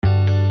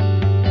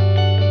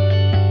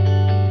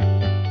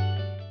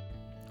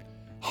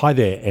Hi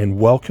there and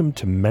welcome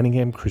to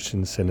Manningham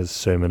Christian Centre's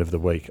Sermon of the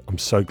Week. I'm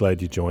so glad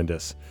you joined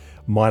us.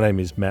 My name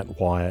is Matt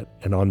Wyatt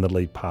and I'm the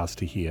lead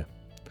pastor here.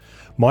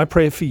 My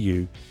prayer for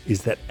you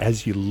is that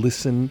as you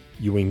listen,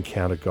 you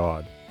encounter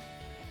God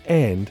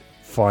and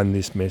find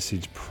this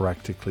message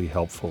practically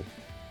helpful.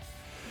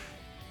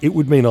 It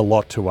would mean a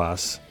lot to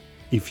us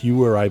if you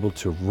were able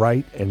to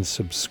rate and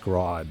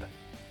subscribe.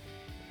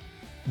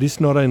 This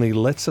not only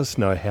lets us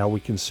know how we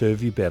can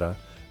serve you better,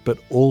 but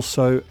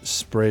also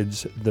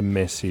spreads the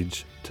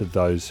message to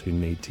those who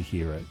need to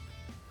hear it.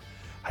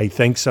 Hey,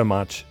 thanks so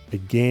much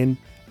again,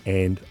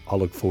 and I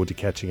look forward to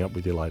catching up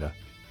with you later.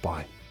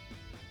 Bye.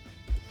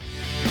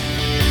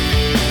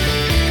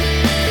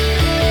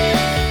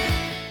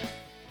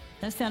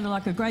 That sounded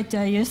like a great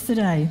day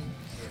yesterday.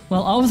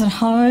 Well, I was at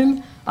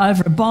home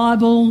over a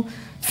Bible,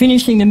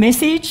 finishing the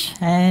message,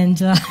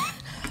 and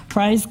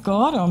praise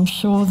God, I'm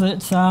sure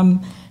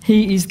that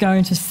He is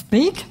going to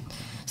speak.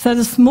 So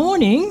this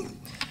morning,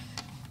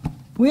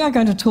 we are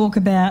going to talk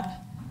about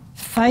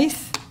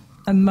faith,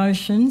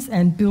 emotions,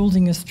 and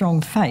building a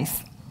strong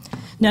faith.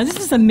 Now, this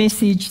is a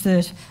message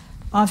that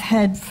I've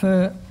had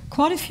for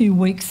quite a few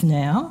weeks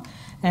now,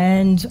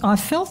 and I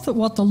felt that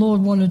what the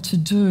Lord wanted to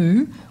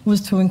do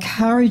was to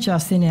encourage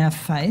us in our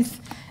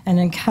faith and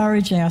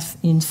encourage us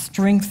in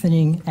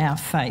strengthening our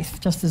faith,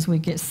 just as we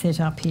get set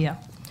up here.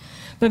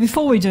 But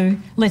before we do,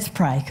 let's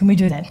pray. Can we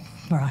do that?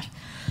 All right.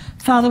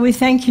 Father, we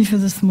thank you for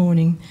this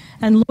morning.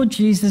 And Lord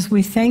Jesus,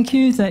 we thank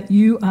you that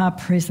you are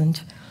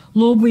present.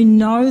 Lord, we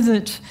know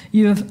that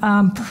you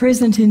are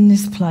present in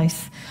this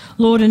place.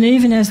 Lord, and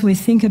even as we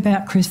think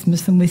about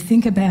Christmas and we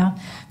think about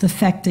the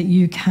fact that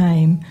you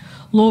came,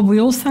 Lord, we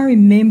also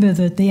remember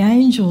that the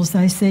angels,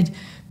 they said,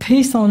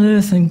 peace on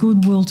earth and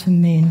goodwill to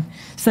men.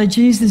 So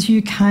Jesus,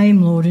 you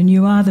came, Lord, and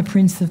you are the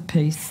Prince of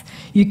Peace.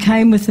 You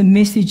came with the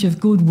message of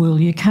goodwill.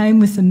 You came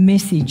with the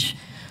message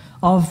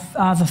of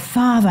the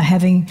Father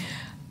having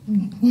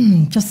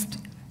just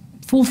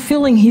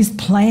fulfilling his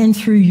plan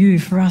through you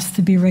for us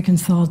to be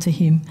reconciled to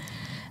him.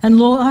 And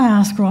Lord, I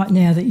ask right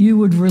now that you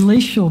would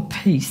release your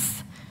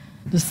peace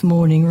this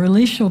morning.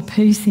 Release your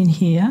peace in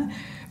here.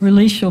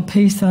 Release your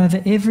peace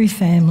over every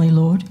family,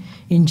 Lord,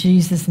 in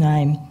Jesus'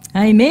 name.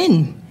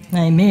 Amen.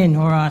 Amen.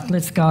 All right,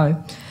 let's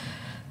go.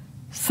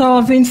 So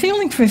I've been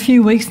feeling for a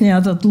few weeks now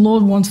that the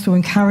Lord wants to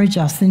encourage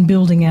us in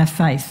building our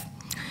faith.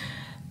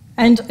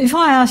 And if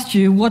I asked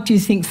you, what do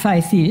you think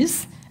faith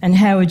is and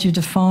how would you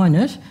define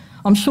it?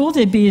 I'm sure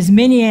there'd be as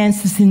many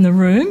answers in the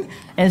room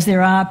as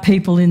there are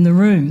people in the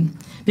room,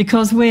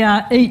 because we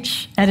are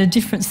each at a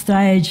different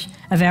stage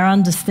of our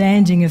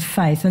understanding of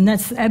faith, and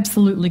that's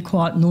absolutely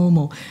quite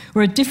normal.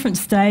 We're at different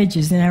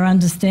stages in our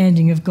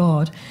understanding of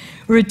God.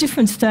 We're at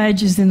different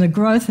stages in the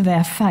growth of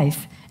our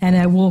faith and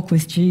our walk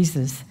with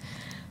Jesus.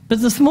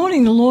 But this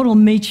morning the Lord will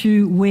meet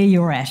you where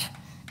you're at,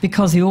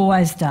 because he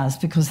always does,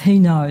 because he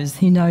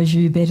knows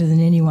you better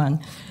than anyone.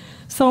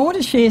 So I want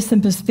to share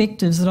some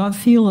perspectives that I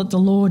feel that the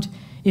Lord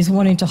is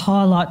wanting to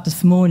highlight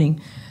this morning.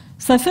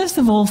 So first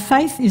of all,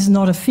 faith is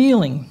not a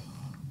feeling.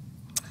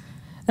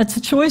 It's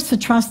a choice to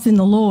trust in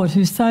the Lord,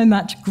 who's so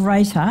much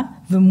greater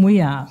than we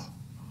are.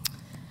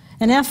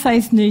 And our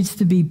faith needs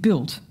to be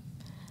built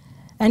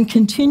and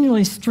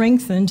continually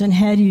strengthened. And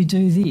how do you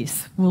do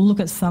this? We'll look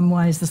at some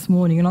ways this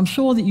morning. And I'm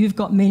sure that you've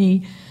got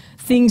many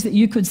things that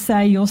you could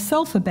say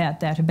yourself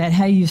about that, about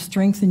how you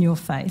strengthen your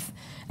faith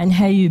and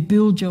how you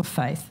build your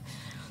faith.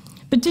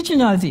 But did you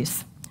know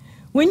this?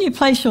 When you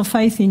place your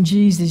faith in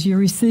Jesus, you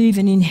receive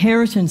an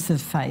inheritance of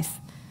faith.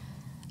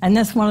 And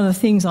that's one of the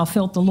things I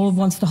felt the Lord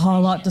wants to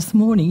highlight this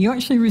morning. You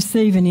actually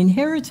receive an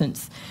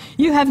inheritance.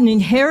 You have an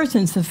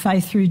inheritance of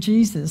faith through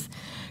Jesus.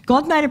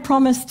 God made a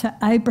promise to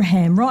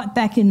Abraham right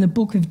back in the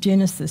book of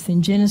Genesis,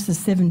 in Genesis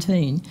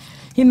 17.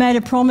 He made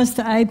a promise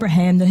to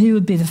Abraham that he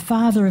would be the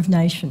father of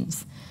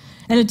nations.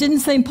 And it didn't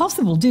seem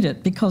possible, did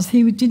it? Because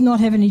he did not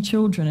have any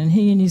children, and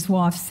he and his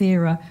wife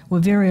Sarah were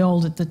very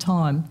old at the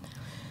time.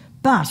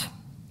 But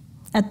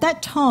at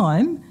that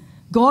time,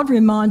 God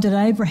reminded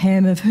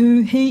Abraham of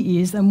who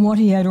he is and what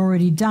he had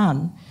already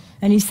done.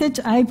 And he said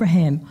to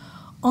Abraham,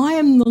 I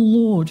am the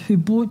Lord who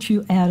brought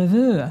you out of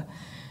Ur.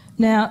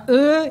 Now,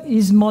 Ur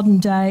is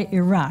modern-day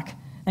Iraq,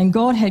 and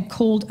God had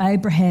called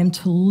Abraham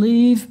to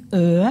leave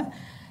Ur,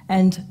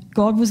 and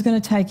God was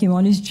going to take him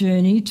on his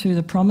journey to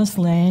the promised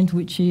land,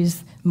 which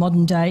is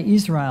modern-day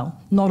Israel.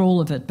 Not all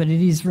of it, but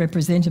it is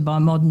represented by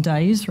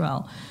modern-day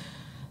Israel.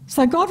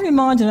 So God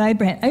reminded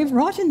Abraham,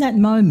 right in that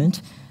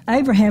moment,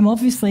 Abraham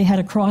obviously had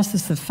a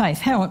crisis of faith.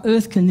 How on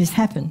earth can this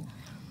happen?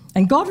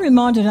 And God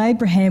reminded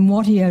Abraham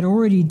what he had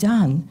already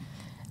done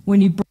when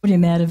he brought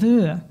him out of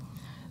Ur.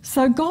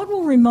 So God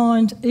will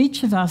remind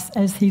each of us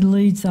as he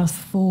leads us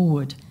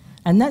forward.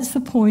 And that's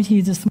the point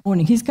here this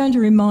morning. He's going to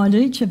remind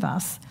each of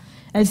us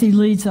as he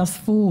leads us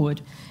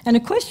forward. And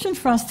a question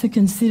for us to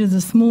consider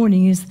this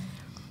morning is,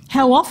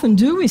 how often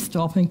do we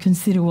stop and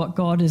consider what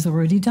God has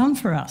already done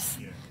for us?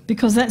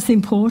 Because that's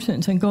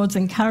important, and God's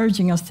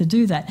encouraging us to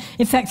do that.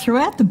 In fact,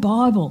 throughout the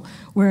Bible,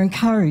 we're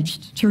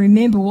encouraged to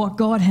remember what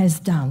God has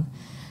done.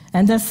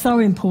 And that's so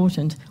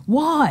important.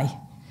 Why?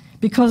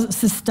 Because it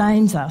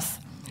sustains us.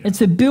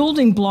 It's a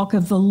building block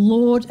of the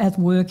Lord at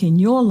work in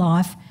your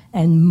life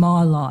and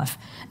my life.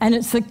 And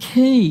it's a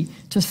key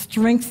to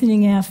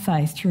strengthening our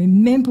faith, to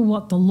remember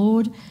what the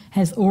Lord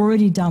has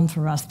already done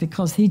for us,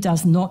 because he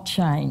does not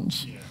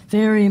change.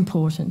 Very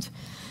important.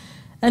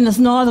 And it's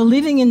neither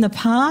living in the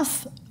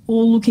past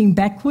or looking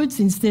backwards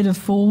instead of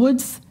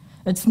forwards.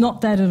 It's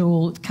not that at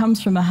all. It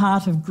comes from a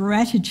heart of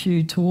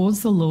gratitude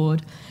towards the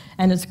Lord,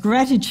 and it's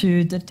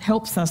gratitude that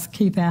helps us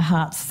keep our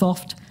hearts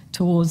soft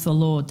towards the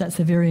Lord. That's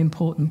a very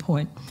important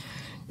point.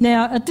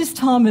 Now, at this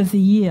time of the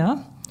year,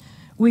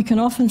 we can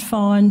often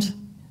find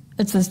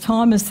it's a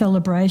time of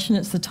celebration,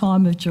 it's a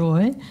time of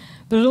joy,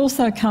 but it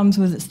also comes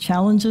with its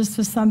challenges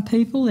for some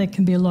people. There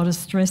can be a lot of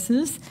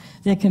stresses,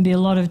 there can be a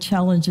lot of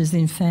challenges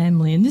in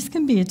family, and this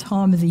can be a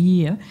time of the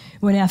year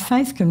when our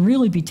faith can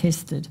really be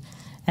tested.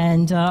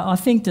 And I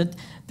think that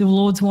the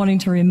Lord's wanting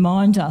to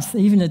remind us,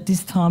 even at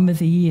this time of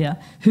the year,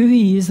 who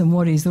he is and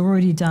what he's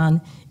already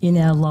done in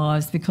our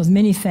lives, because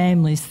many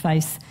families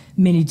face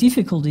many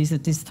difficulties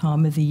at this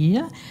time of the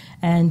year,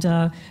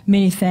 and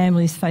many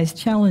families face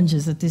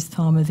challenges at this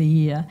time of the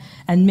year,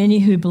 and many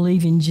who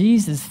believe in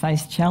Jesus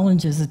face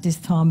challenges at this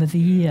time of the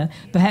year,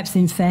 perhaps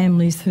in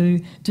families who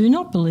do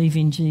not believe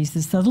in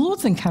Jesus. So the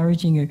Lord's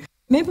encouraging you,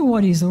 remember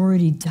what he's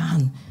already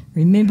done.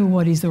 Remember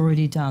what he's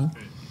already done.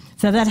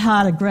 So that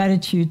heart of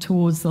gratitude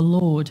towards the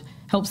Lord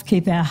helps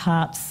keep our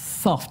hearts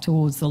soft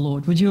towards the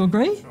Lord. Would you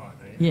agree?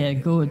 Yeah,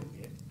 good.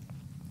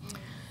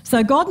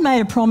 So God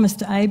made a promise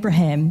to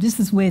Abraham. This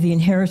is where the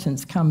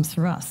inheritance comes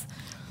for us.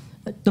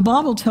 The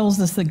Bible tells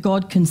us that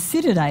God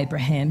considered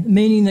Abraham,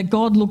 meaning that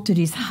God looked at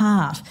his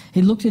heart,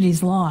 he looked at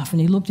his life, and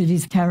he looked at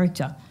his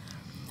character.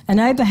 And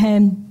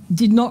Abraham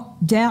did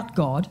not doubt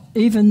God,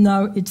 even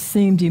though it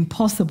seemed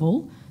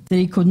impossible that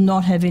he could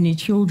not have any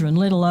children,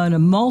 let alone a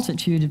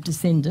multitude of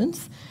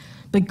descendants.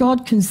 But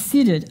God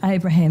considered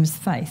Abraham's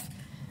faith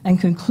and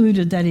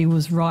concluded that he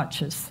was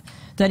righteous,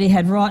 that he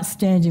had right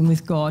standing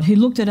with God. He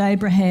looked at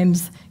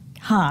Abraham's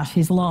heart,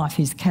 his life,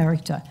 his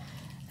character,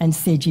 and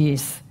said,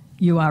 yes,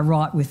 you are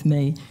right with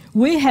me.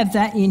 We have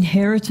that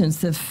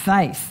inheritance of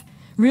faith.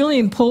 Really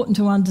important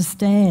to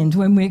understand.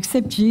 When we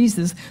accept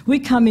Jesus, we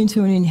come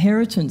into an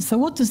inheritance. So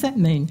what does that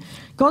mean?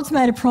 God's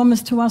made a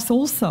promise to us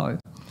also.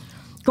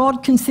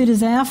 God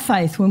considers our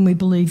faith when we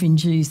believe in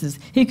Jesus.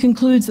 He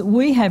concludes that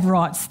we have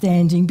right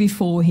standing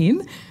before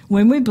him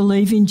when we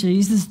believe in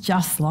Jesus,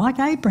 just like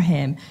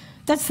Abraham.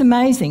 That's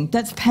amazing.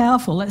 That's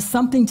powerful. That's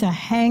something to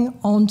hang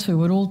on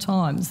to at all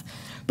times.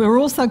 But we're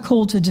also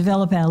called to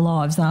develop our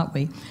lives, aren't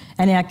we?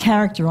 And our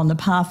character on the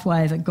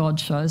pathway that God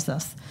shows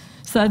us.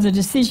 So the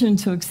decision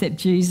to accept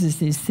Jesus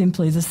is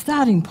simply the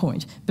starting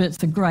point, but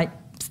it's a great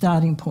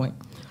starting point.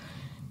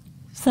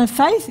 So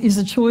faith is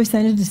a choice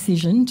and a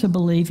decision to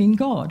believe in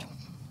God.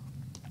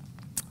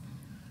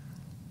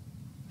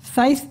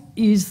 Faith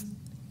is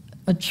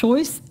a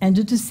choice and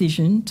a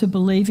decision to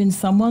believe in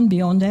someone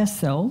beyond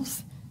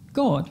ourselves,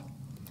 God.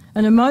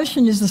 An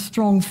emotion is a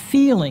strong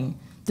feeling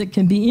that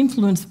can be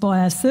influenced by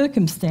our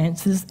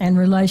circumstances and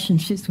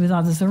relationships with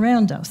others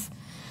around us.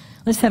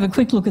 Let's have a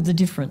quick look at the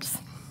difference.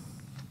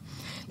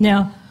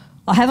 Now,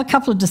 I have a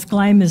couple of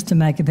disclaimers to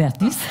make about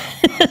this.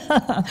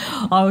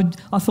 I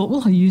thought,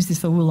 will I use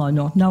this or will I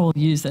not? No, I'll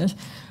use it.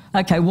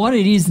 Okay, what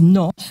it is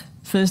not,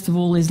 first of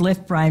all, is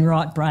left brain,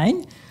 right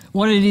brain.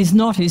 What it is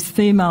not is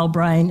female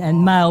brain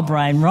and male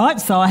brain,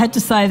 right? So I had to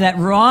say that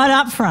right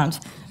up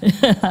front.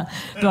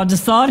 But I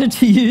decided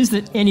to use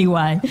it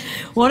anyway.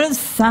 What it's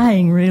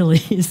saying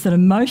really is that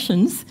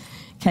emotions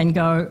can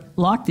go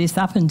like this,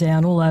 up and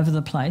down, all over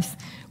the place,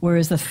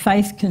 whereas a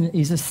faith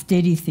is a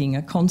steady thing,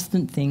 a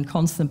constant thing,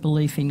 constant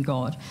belief in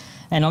God.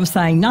 And I'm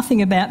saying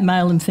nothing about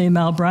male and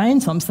female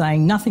brains. I'm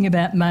saying nothing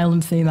about male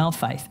and female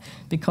faith,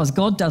 because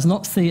God does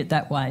not see it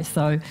that way.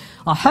 So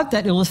I hope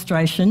that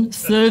illustration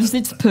serves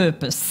its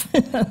purpose.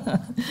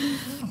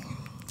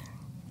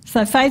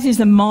 So faith is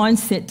a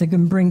mindset that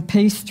can bring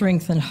peace,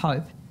 strength and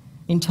hope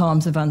in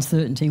times of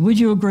uncertainty. Would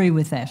you agree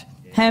with that?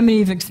 How many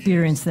have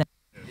experienced that?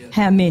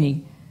 How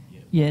many?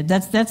 Yeah,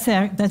 that's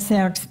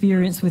our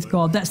experience with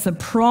God. That's the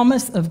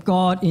promise of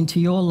God into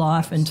your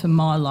life and to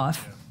my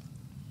life.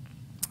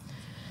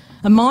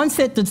 A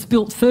mindset that's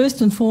built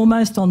first and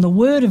foremost on the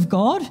Word of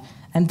God,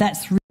 and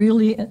that's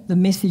really the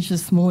message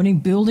this morning,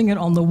 building it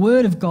on the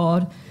Word of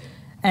God,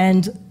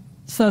 and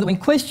so that when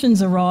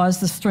questions arise,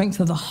 the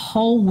strength of the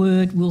whole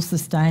Word will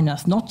sustain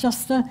us, not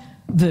just a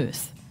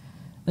verse.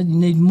 But you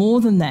need more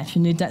than that.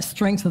 You need that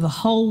strength of the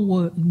whole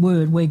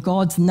Word where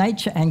God's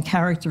nature and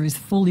character is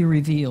fully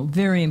revealed.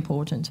 Very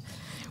important.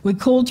 We're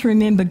called to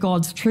remember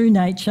God's true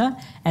nature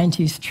and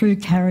his true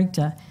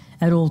character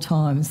at all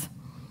times.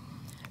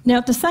 Now,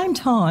 at the same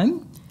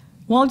time,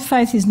 while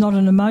faith is not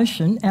an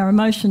emotion, our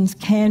emotions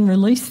can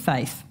release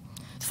faith.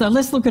 So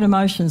let's look at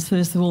emotions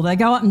first of all. They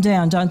go up and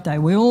down, don't they?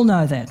 We all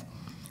know that.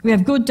 We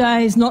have good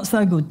days, not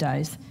so good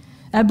days.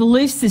 Our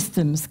belief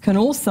systems can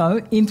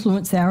also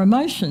influence our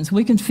emotions.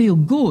 We can feel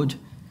good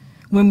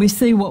when we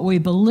see what we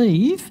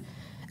believe,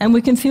 and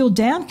we can feel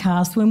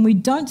downcast when we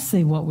don't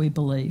see what we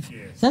believe.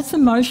 Yes. That's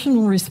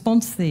emotional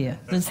response there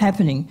that's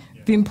happening.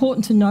 It'd be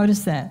important to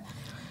notice that.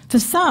 For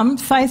some,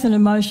 faith and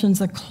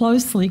emotions are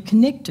closely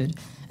connected,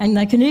 and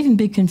they can even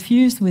be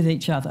confused with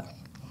each other.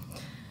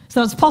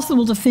 So it's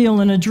possible to feel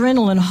an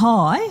adrenaline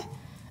high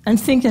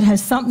and think it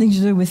has something to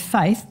do with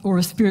faith or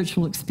a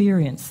spiritual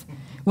experience,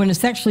 when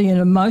it's actually an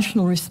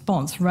emotional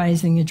response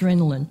raising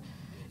adrenaline.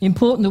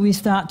 Important that we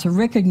start to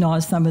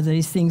recognise some of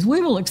these things.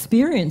 We will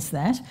experience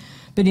that,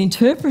 but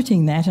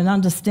interpreting that and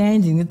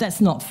understanding that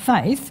that's not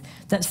faith,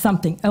 that's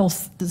something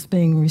else that's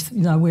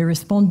we're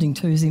responding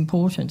to is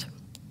important.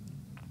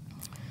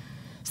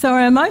 So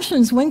our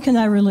emotions, when can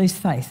they release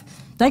faith?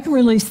 They can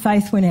release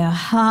faith when our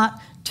heart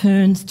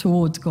turns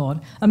towards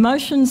God.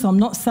 Emotions, I'm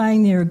not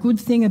saying they're a good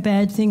thing, a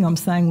bad thing. I'm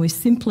saying we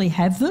simply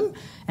have them,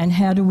 and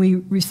how do we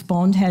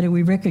respond? How do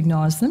we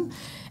recognise them?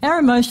 Our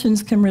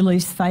emotions can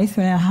release faith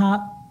when our heart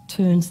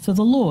turns to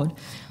the Lord.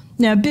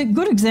 Now, a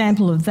good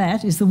example of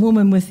that is the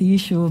woman with the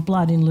issue of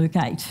blood in Luke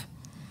 8.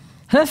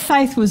 Her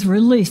faith was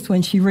released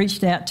when she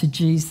reached out to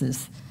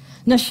Jesus.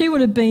 Now, she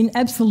would have been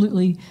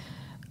absolutely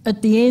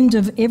at the end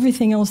of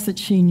everything else that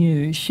she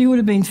knew. She would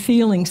have been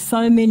feeling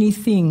so many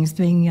things,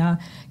 being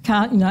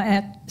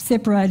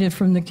separated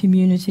from the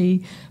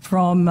community,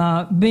 from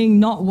being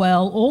not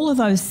well, all of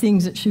those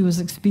things that she was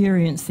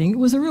experiencing. It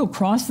was a real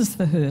crisis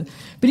for her.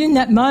 But in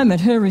that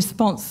moment, her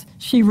response,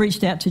 she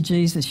reached out to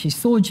Jesus. She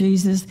saw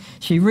Jesus,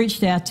 she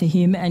reached out to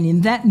him, and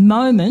in that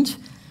moment,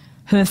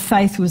 her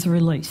faith was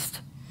released.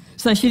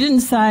 So she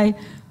didn't say,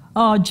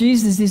 oh,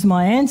 Jesus is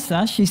my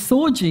answer. She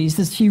saw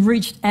Jesus, she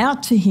reached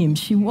out to him.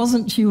 She was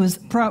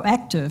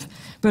proactive,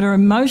 but her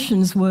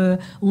emotions were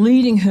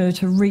leading her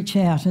to reach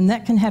out, and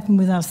that can happen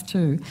with us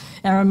too.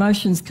 Our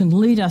emotions can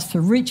lead us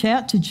to reach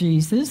out to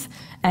Jesus,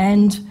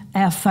 and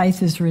our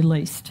faith is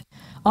released.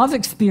 I've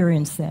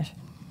experienced that.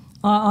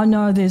 I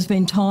know there's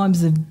been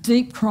times of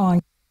deep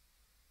crying,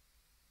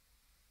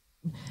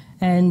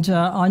 and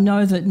I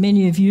know that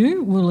many of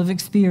you will have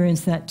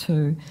experienced that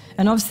too.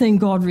 And I've seen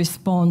God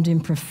respond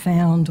in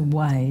profound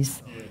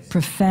ways,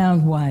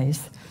 profound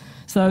ways.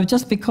 So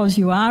just because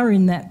you are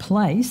in that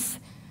place,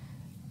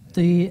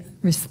 the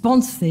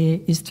response there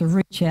is to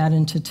reach out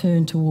and to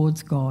turn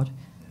towards God.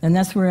 And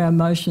that's where our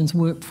emotions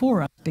work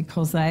for us,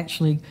 because they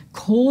actually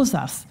cause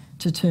us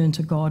to turn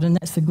to God, and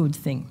that's a good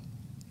thing.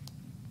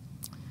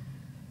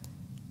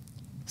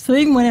 So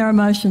even when our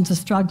emotions are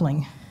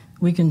struggling,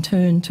 we can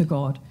turn to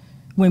God.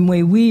 When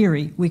we're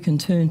weary, we can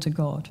turn to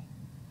God.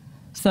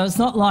 So it's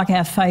not like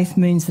our faith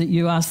means that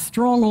you are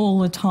strong all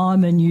the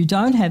time and you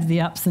don't have the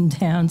ups and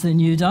downs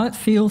and you don't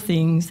feel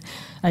things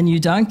and you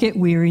don't get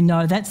weary.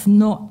 No, that's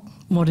not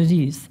what it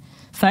is.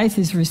 Faith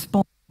is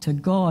responding to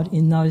God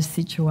in those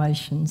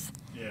situations.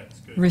 Yeah, it's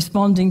good.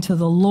 Responding to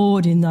the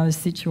Lord in those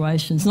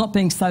situations, not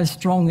being so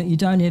strong that you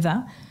don't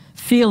ever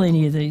feel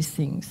any of these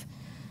things.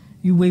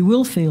 We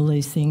will feel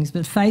these things,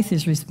 but faith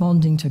is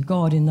responding to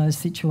God in those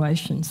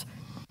situations.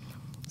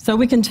 So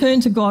we can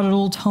turn to God at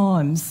all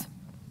times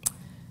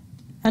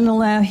and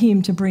allow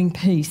him to bring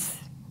peace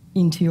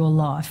into your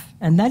life.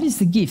 And that is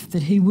the gift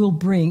that he will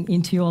bring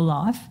into your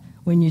life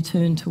when you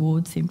turn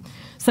towards him.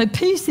 So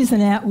peace is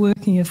an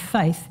outworking of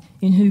faith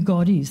in who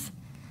God is.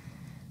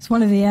 It's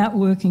one of the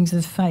outworkings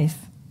of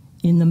faith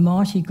in the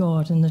mighty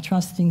God and the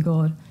trusting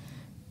God.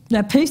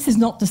 Now, peace is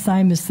not the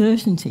same as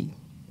certainty.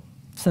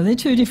 So they're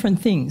two different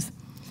things.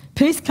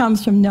 Peace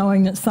comes from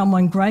knowing that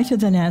someone greater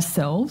than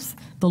ourselves,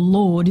 the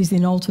Lord, is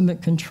in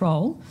ultimate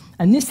control,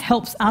 and this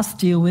helps us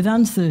deal with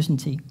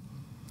uncertainty.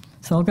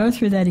 So I'll go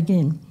through that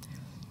again.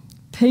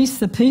 Peace,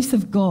 the peace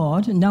of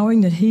God,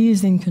 knowing that he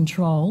is in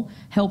control,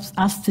 helps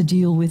us to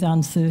deal with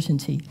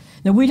uncertainty.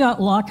 Now, we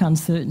don't like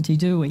uncertainty,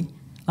 do we?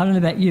 I don't know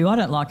about you, I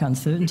don't like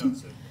uncertainty.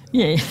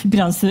 Yeah, a bit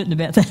uncertain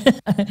about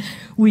that.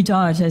 We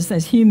don't.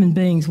 As human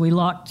beings, we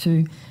like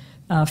to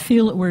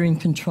feel that we're in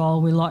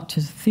control. We like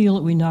to feel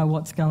that we know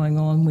what's going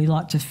on. We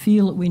like to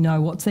feel that we know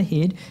what's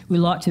ahead. We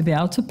like to be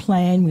able to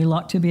plan. We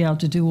like to be able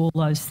to do all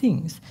those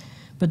things.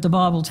 But the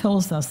Bible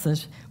tells us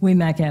that we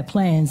make our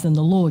plans and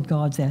the Lord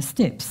guides our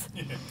steps.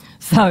 Yeah.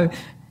 So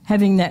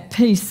having that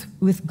peace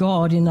with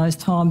God in those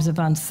times of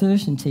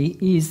uncertainty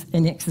is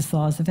an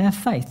exercise of our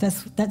faith.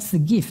 That's the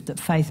gift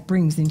that faith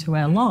brings into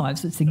our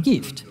lives. It's a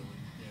gift. Really cool.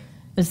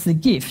 Yeah. It's the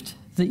gift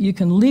that you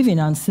can live in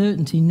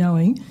uncertainty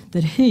knowing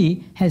that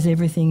he has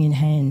everything in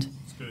hand.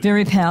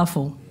 Very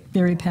powerful,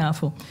 very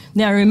powerful.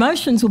 Now, our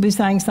emotions will be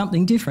saying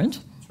something different,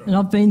 right. And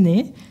I've been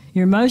there.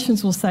 Your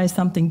emotions will say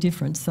something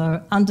different.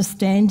 So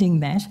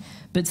understanding that,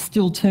 but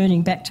still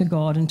turning back to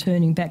God and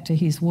turning back to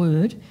his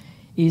word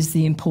is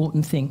the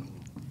important thing.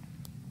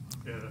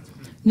 Yeah, that's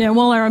good. Now,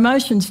 while our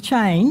emotions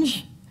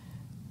change,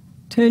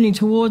 turning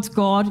towards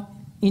God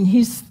in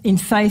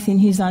faith in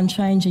his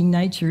unchanging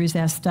nature is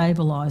our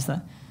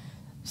stabiliser.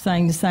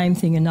 Saying the same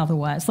thing another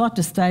way. It's like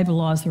the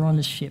stabiliser on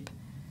a ship.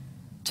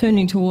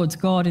 Turning towards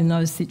God in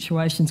those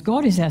situations.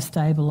 God is our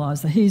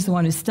stabiliser. He's the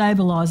one who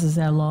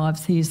stabilises our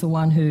lives. He's the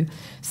one who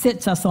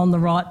sets us on the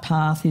right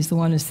path. He's the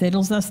one who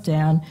settles us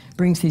down,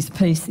 brings his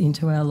peace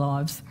into our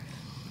lives.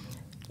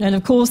 And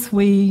of course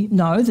we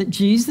know that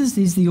Jesus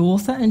is the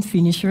author and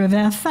finisher of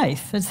our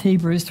faith. That's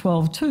Hebrews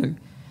 12:2.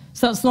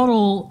 So it's not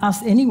all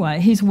us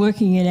anyway. He's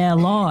working in our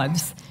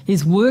lives.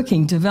 He's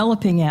working,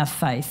 developing our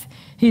faith.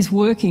 He's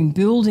working,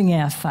 building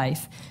our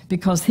faith,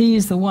 because he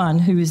is the one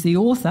who is the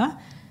author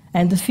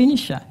and the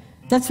finisher.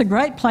 That's a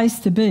great place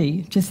to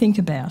be, to think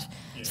about.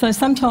 So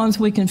sometimes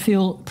we can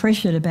feel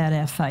pressured about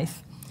our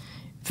faith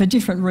for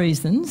different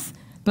reasons,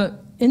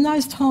 but in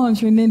those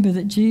times, remember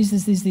that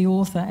Jesus is the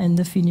author and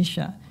the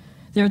finisher.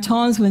 There are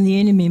times when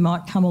the enemy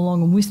might come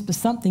along and whisper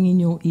something in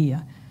your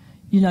ear.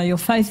 You know, your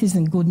faith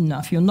isn't good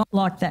enough. You're not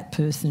like that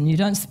person. You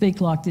don't speak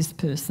like this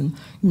person.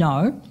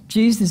 No,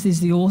 Jesus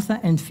is the author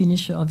and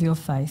finisher of your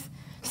faith.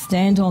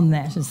 Stand on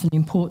that. It's an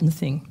important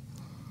thing.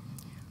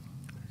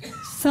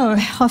 So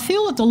I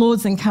feel that the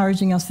Lord's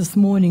encouraging us this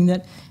morning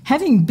that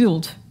having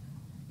built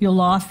your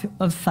life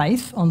of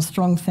faith on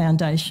strong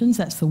foundations,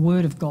 that's the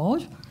Word of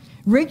God,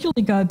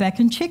 regularly go back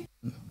and check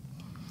them.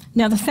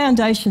 Now, the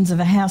foundations of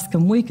a house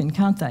can weaken,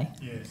 can't they?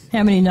 Yes.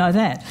 How many know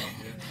that? Yes.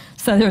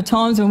 So there are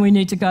times when we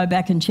need to go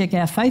back and check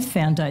our faith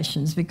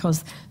foundations,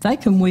 because they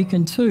can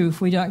weaken too if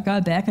we don't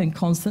go back and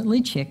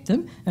constantly check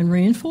them and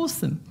reinforce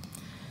them.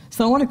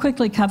 So I want to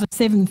quickly cover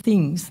 7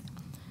 things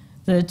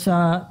that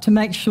to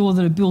make sure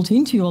that are built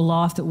into your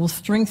life that will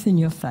strengthen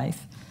your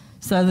faith,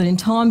 so that in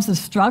times of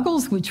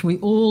struggles, which we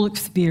all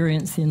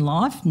experience in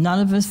life, none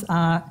of us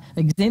are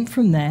exempt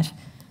from that,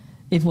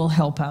 it will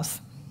help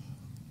us.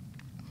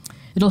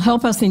 It'll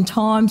help us in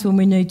times when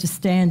we need to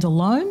stand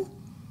alone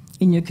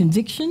in your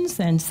convictions,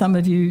 and some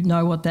of you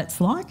know what that's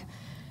like,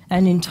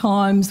 and in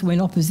times when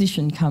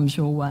opposition comes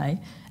your way,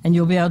 and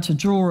you'll be able to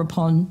draw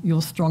upon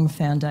your strong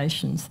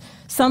foundations.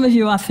 Some of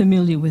you are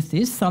familiar with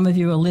this, some of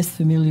you are less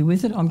familiar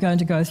with it. I'm going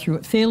to go through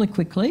it fairly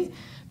quickly,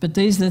 but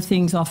these are the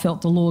things I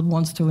felt the Lord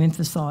wants to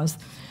emphasise.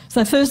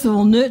 So first of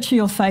all, nurture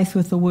your faith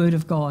with the Word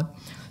of God.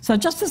 So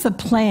just as a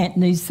plant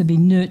needs to be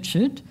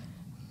nurtured,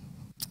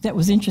 that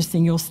was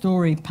interesting, your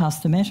story,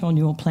 Pastor Matt, on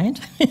your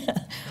plant.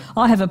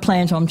 I have a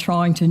plant I'm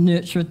trying to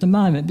nurture at the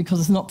moment because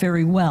it's not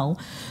very well.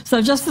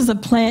 So just as a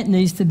plant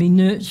needs to be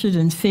nurtured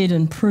and fed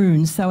and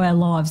pruned, so our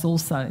lives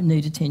also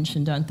need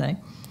attention, don't they?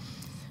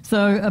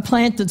 So a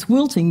plant that's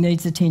wilting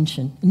needs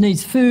attention. It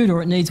needs food,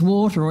 or it needs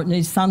water, or it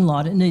needs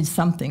sunlight, it needs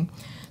something.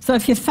 So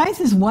if your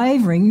faith is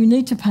wavering, you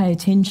need to pay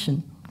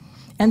attention.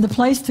 And the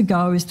place to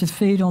go is to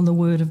feed on the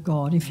Word of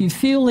God. If you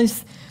feel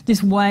this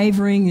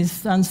wavering,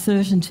 this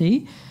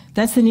uncertainty,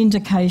 that's an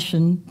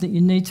indication that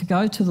you need to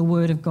go to the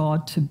Word of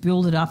God to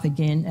build it up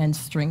again and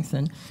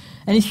strengthen.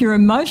 And if your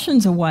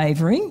emotions are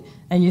wavering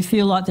and you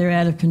feel like they're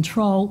out of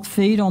control,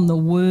 feed on the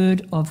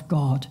Word of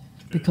God,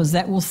 because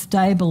that will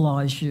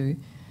stabilise you.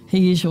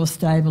 He is your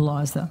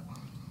stabiliser.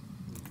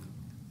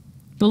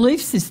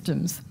 Belief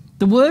systems.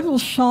 The Word will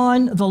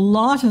shine the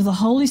light of the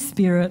Holy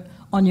Spirit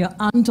on your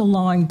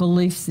underlying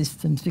belief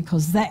systems,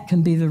 because that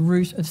can be the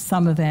root of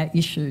some of our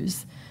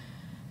issues.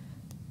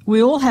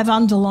 We all have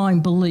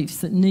underlying beliefs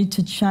that need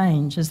to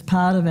change as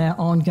part of our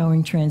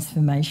ongoing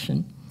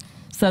transformation.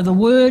 So the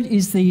Word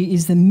is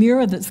the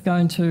mirror that's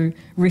going to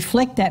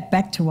reflect that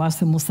back to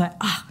us, and we'll say,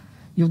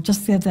 you'll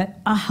just have that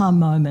aha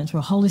moment,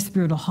 or Holy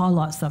Spirit will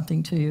highlight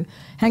something to you.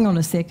 Hang on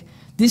a sec,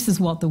 this is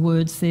what the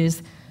Word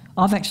says.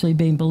 I've actually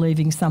been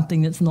believing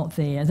something that's not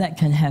there. That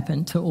can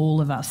happen to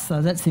all of us,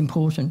 so that's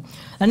important.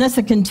 And that's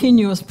a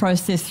continuous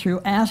process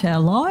throughout our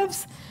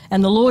lives,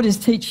 and the Lord is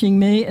teaching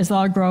me as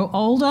I grow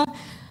older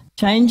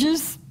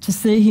changes to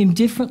see him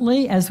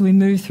differently as we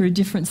move through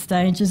different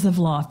stages of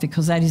life,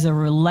 because that is a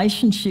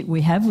relationship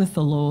we have with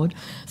the Lord.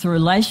 It's a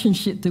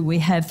relationship that we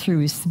have through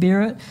his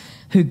Spirit,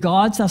 who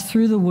guides us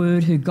through the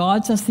Word, who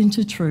guides us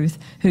into truth,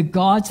 who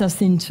guides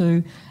us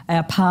into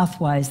our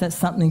pathways. That's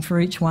something for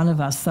each one of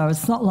us. So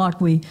it's not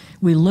like we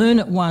learn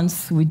it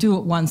once, we do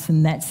it once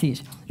and that's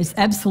it. It's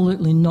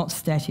absolutely not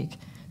static,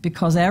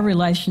 because our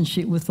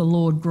relationship with the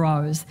Lord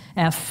grows,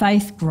 our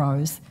faith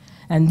grows,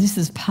 and this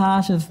is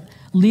part of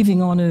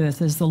living on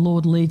earth as the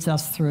Lord leads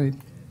us through.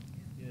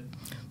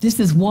 This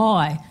is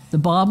why the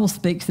Bible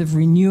speaks of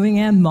renewing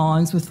our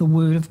minds with the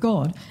Word of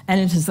God,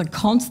 and it is a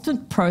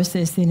constant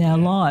process in our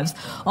lives.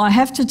 I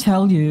have to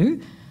tell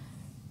you,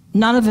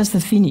 none of us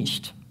are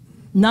finished.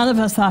 None of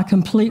us are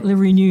completely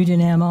renewed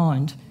in our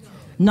mind.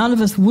 None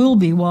of us will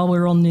be while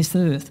we're on this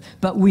earth,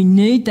 but we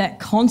need that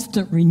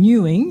constant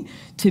renewing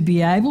to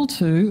be able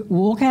to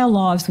walk our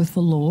lives with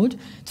the Lord,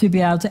 to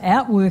be able to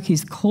outwork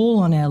his call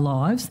on our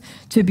lives,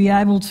 to be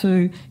able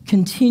to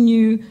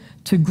continue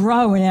to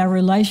grow in our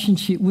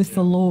relationship with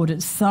the Lord.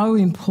 It's so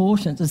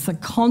important. It's a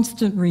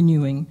constant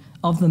renewing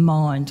of the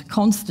mind,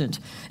 constant.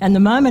 And the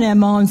moment our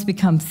minds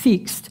become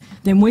fixed,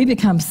 then we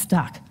become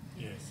stuck.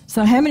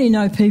 So how many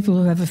know people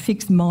who have a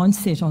fixed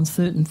mindset on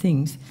certain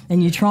things,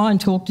 and you try and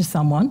talk to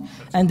someone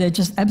and they're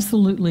just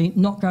absolutely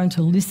not going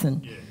to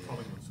listen?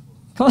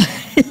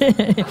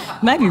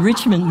 Maybe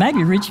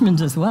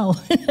Richmond as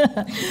well.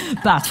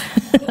 but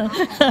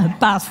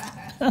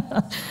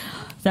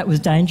that was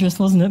dangerous,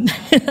 wasn't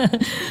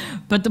it?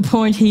 But the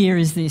point here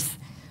is this: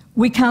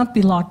 we can't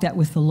be like that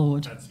with the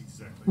Lord.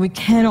 We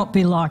cannot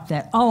be like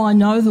that. Oh, I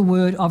know the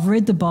Word, I've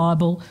read the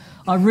Bible,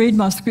 I read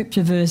my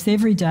scripture verse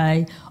every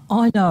day.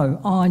 I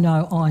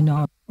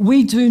know.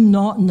 We do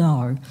not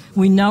know.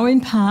 We know in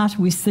part,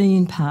 we see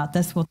in part.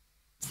 That's what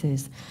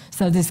says.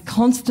 So this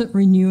constant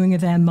renewing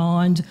of our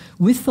mind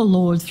with the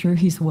Lord through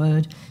his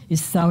word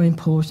is so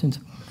important.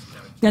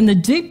 And the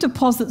deep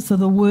deposits of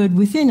the word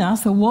within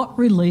us are what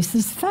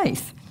releases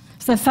faith.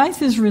 So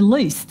faith is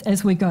released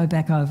as we go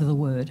back over the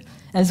word,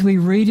 as we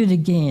read it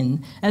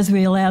again, as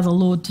we allow the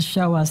Lord to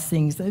show us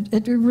things.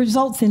 It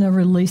results in a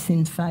release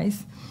in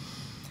faith.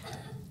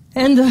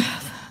 And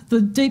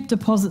the deep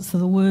deposits of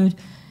the word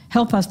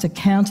help us to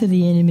counter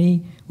the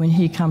enemy when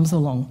he comes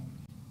along.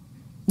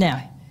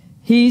 Now,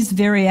 he's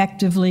very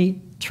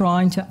actively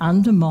trying to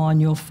undermine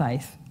your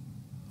faith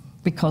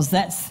because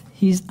that's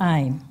his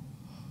aim,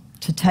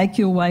 to take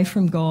you away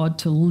from God,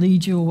 to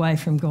lead you away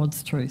from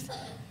God's truth.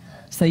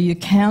 So you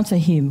counter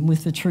him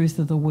with the truth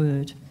of the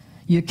word.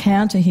 You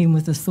counter him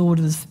with the sword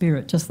of the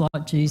Spirit, just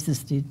like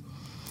Jesus did.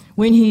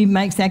 When he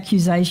makes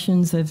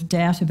accusations of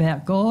doubt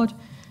about God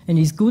and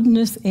his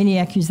goodness, any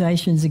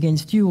accusations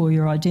against you or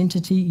your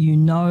identity, you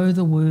know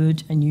the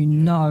word and you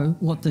know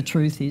what the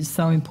truth is.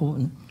 So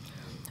important.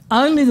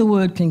 Only the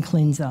word can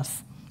cleanse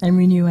us and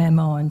renew our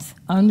minds.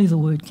 Only the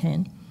word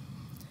can.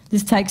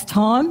 This takes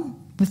time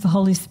with the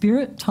Holy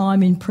Spirit,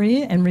 time in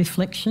prayer and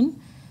reflection,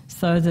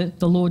 so that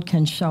the Lord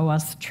can show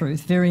us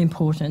truth. Very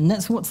important. And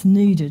that's what's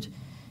needed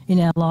in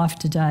our life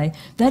today.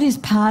 That is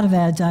part of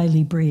our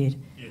daily bread.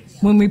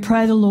 Yes. When we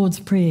pray the Lord's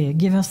Prayer,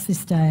 give us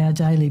this day our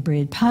daily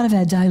bread. Part of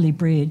our daily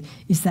bread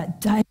is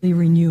that daily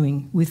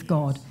renewing with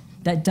God,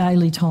 that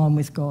daily time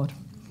with God.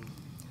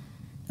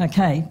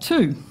 Okay,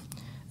 2.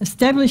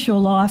 Establish your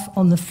life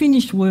on the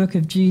finished work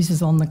of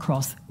Jesus on the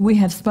cross. We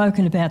have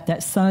spoken about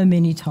that so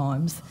many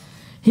times.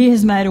 He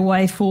has made a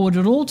way forward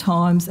at all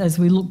times as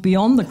we look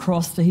beyond the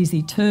cross to his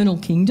eternal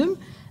kingdom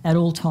at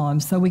all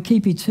times. So we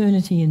keep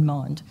eternity in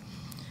mind.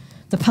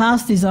 The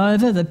past is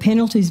over, the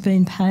penalty's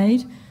been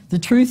paid. The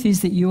truth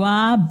is that you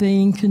are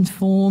being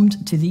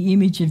conformed to the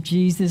image of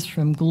Jesus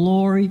from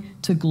glory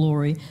to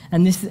glory.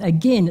 And this,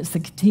 again, it's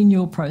a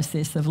continual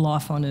process of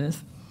life on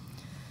earth.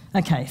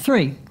 Okay,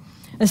 3.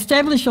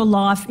 Establish your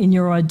life in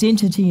your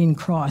identity in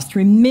Christ.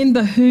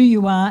 Remember who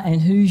you are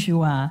and whose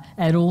you are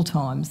at all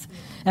times.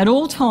 At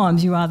all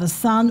times, you are the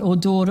son or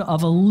daughter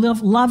of a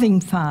loving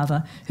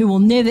Father who will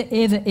never,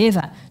 ever,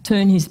 ever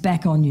turn his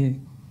back on you.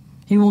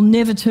 He will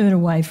never turn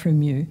away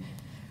from you.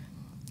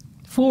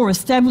 4,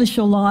 establish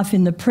your life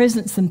in the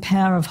presence and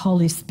power of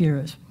Holy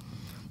Spirit.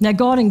 Now,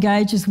 God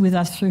engages with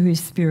us through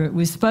his Spirit.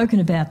 We've spoken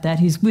about that.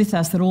 He's with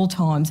us at all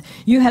times.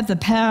 You have the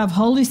power of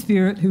Holy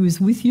Spirit who is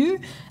with you,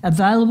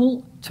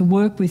 available to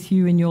work with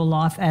you in your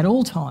life at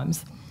all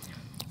times.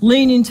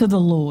 Lean into the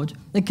Lord.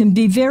 It can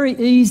be very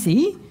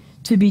easy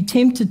to be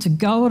tempted to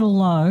go it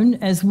alone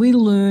as we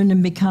learn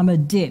and become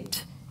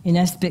adept in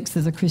aspects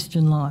of the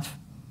Christian life.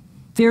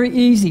 Very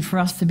easy for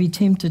us to be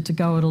tempted to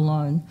go it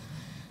alone.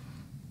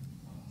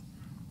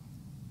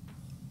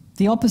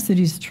 The opposite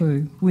is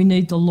true. We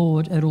need the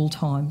Lord at all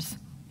times.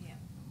 Yeah.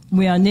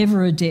 We are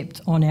never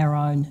adept on our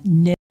own.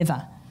 Never.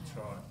 Right.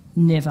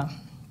 Never.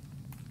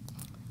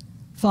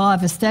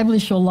 5,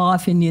 establish your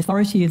life in the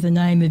authority of the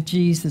name of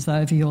Jesus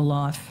over your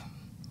life.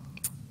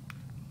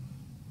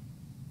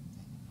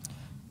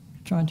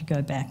 Trying to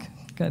go back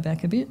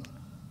a bit.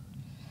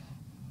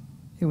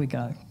 Here we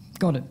go.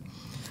 Got it.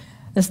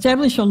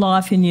 Establish your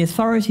life in the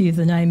authority of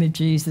the name of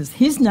Jesus.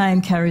 His name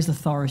carries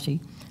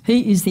authority.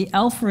 He is the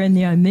Alpha and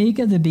the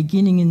Omega, the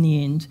beginning and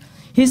the end.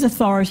 His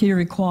authority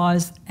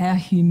requires our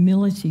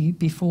humility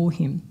before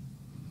him.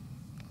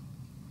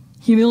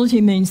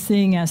 Humility means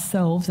seeing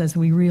ourselves as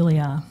we really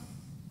are.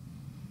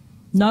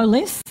 No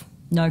less,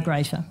 no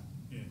greater.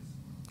 Yes.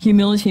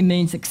 Humility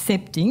means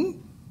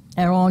accepting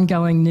our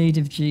ongoing need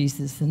of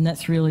Jesus, and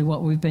that's really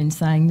what we've been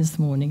saying this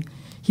morning.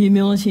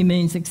 Humility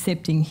means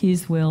accepting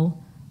his will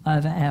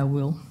over our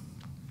will.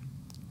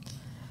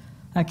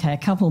 Okay, a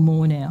couple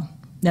more now.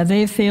 Now,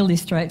 they're fairly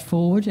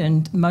straightforward,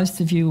 and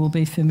most of you will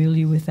be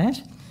familiar with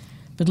that,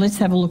 but let's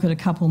have a look at a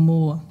couple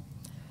more.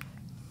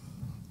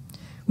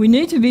 We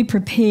need to be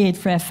prepared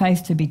for our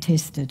faith to be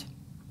tested.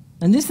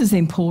 And this is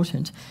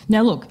important.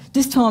 Now look,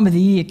 this time of the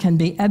year can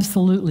be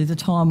absolutely the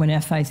time when our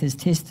faith is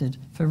tested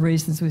for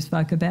reasons we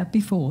spoke about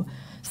before.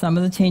 Some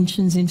of the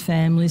tensions in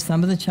families,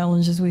 some of the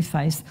challenges we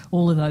face,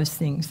 all of those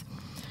things.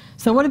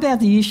 So what about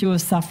the issue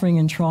of suffering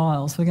and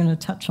trials? We're going to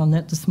touch on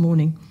that this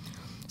morning.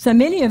 So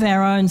many of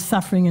our own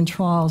suffering and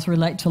trials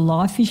relate to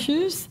life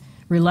issues,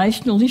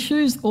 relational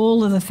issues,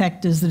 all of the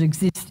factors that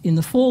exist in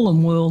the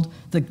fallen world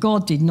that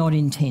God did not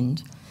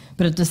intend.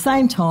 But at the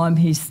same time,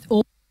 he's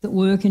always at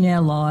work in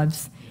our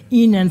lives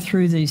in and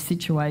through these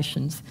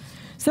situations.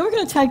 So we're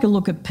going to take a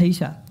look at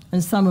Peter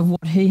and some of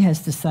what he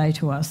has to say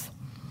to us.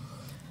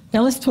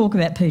 Now let's talk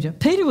about Peter.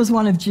 Peter was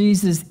one of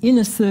Jesus'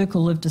 inner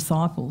circle of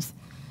disciples,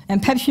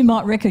 and perhaps you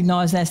might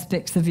recognise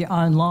aspects of your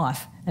own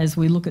life as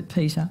we look at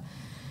Peter.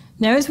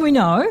 Now, as we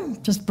know,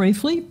 just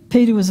briefly,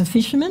 Peter was a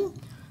fisherman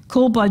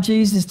called by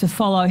Jesus to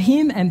follow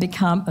him and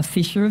become a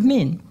fisher of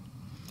men.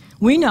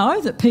 We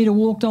know that Peter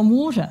walked on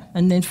water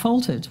and then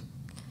faltered.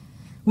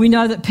 We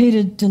know that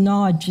Peter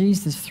denied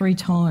Jesus 3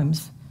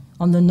 times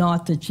on the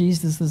night that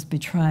Jesus was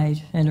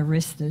betrayed and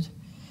arrested.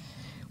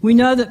 We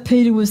know that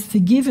Peter was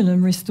forgiven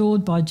and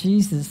restored by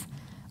Jesus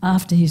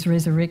after his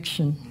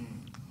resurrection.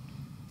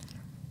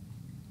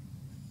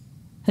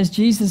 Has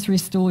Jesus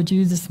restored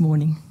you this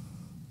morning?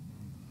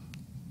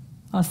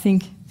 I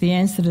think the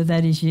answer to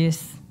that is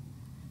yes.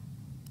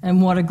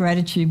 And what a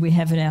gratitude we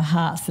have in our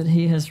hearts that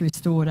he has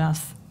restored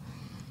us.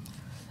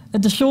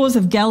 At the shores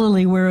of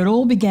Galilee, where it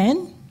all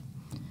began,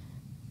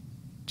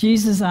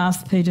 Jesus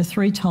asked Peter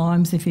 3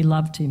 times if he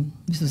loved him.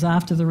 This was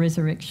after the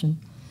resurrection.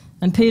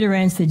 And Peter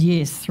answered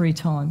yes 3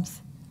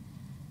 times.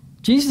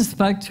 Jesus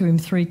spoke to him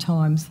 3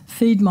 times,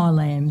 feed my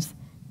lambs,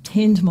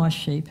 tend my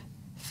sheep,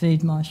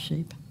 feed my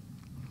sheep.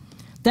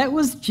 That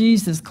was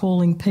Jesus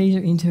calling Peter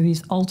into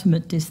his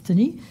ultimate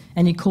destiny,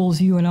 and he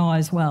calls you and I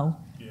as well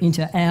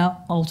into our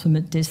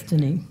ultimate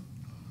destiny.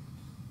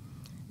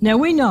 Now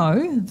we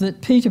know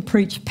that Peter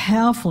preached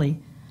powerfully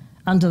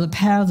under the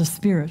power of the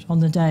Spirit on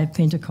the day of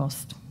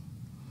Pentecost.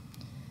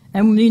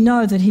 And we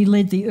know that he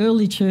led the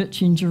early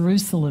church in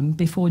Jerusalem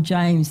before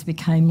James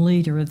became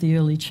leader of the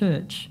early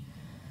church.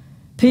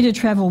 Peter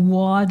travelled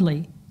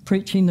widely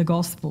preaching the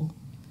gospel,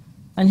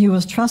 and he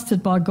was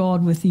trusted by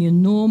God with the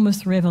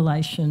enormous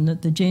revelation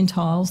that the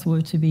Gentiles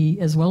were to be,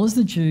 as well as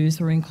the Jews,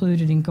 were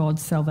included in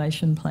God's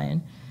salvation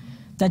plan.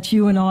 That's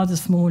you and I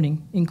this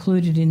morning,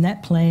 included in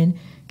that plan,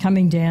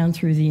 coming down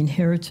through the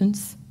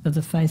inheritance of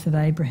the faith of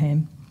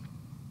Abraham.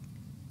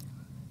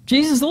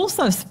 Jesus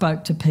also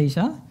spoke to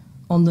Peter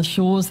on the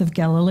shores of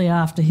Galilee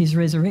after his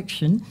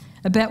resurrection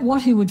about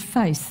what he would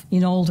face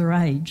in older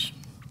age.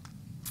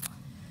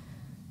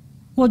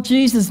 What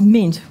Jesus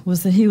meant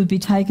was that he would be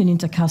taken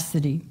into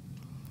custody,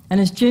 and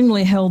it's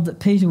generally held that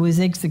Peter was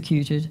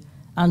executed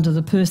under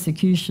the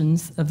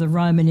persecutions of the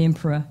Roman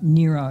Emperor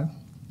Nero.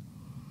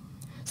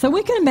 So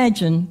we can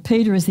imagine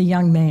Peter as a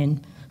young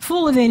man,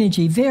 full of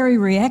energy, very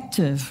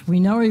reactive. We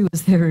know he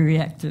was very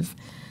reactive,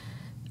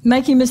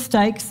 making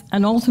mistakes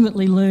and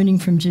ultimately learning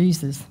from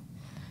Jesus.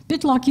 A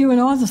bit like you and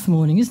I this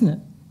morning, isn't it?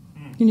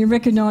 Can you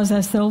recognise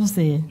ourselves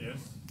there? Yes.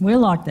 We're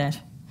like that.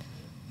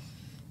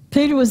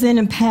 Peter was then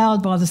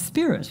empowered by the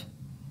Spirit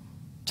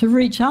to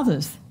reach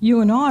others. You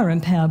and I are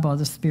empowered by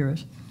the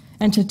Spirit,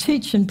 and to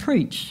teach and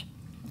preach.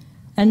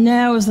 And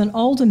now, as an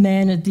older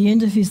man at the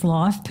end of his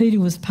life, Peter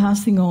was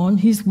passing on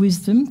his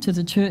wisdom to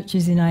the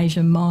churches in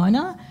Asia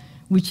Minor,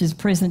 which is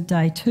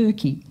present-day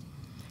Turkey.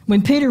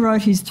 When Peter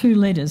wrote his 2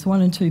 letters,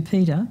 1 and 2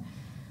 Peter,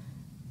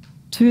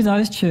 to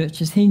those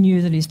churches, he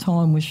knew that his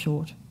time was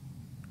short.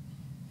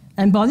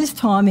 And by this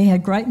time, he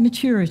had great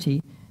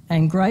maturity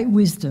and great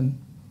wisdom,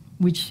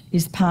 which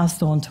is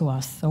passed on to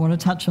us. I want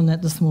to touch on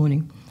that this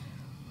morning.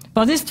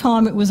 By this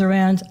time, it was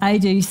around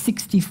AD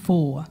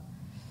 64.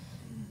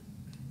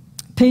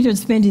 Peter had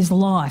spent his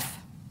life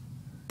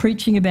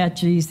preaching about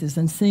Jesus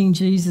and seeing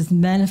Jesus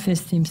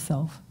manifest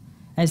himself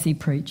as he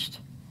preached.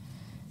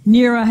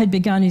 Nero had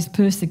begun his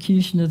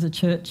persecution of the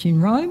church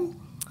in Rome,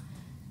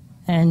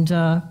 and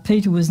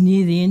Peter was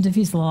near the end of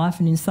his life,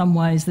 and in some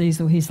ways these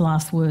were his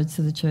last words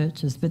to the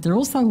churches, but they're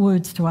also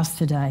words to us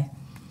today.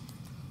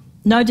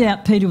 No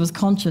doubt Peter was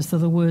conscious of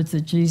the words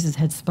that Jesus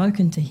had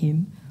spoken to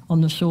him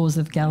on the shores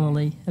of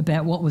Galilee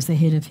about what was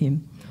ahead of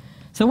him.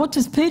 So what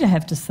does Peter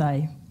have to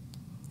say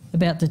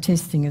about the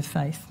testing of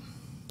faith?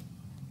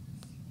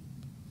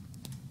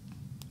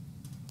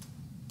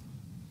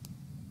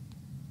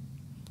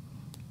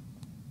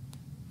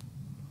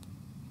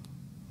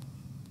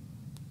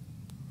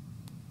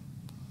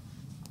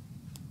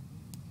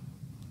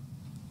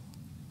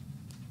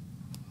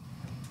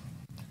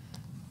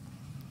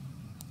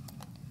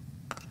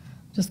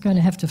 Just going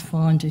to have to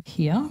find it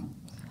here.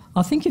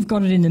 I think you've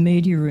got it in the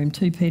media room,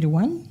 2 Peter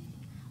 1.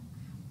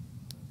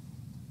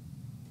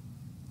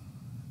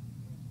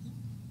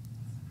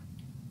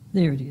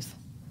 There it is.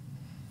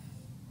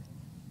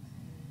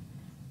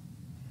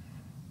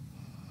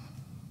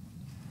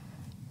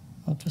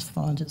 I'll just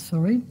find it,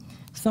 sorry.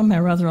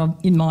 Somehow or other,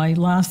 in my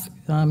last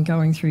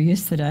going through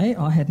yesterday,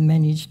 I have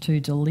managed to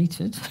delete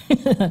it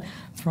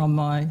from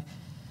my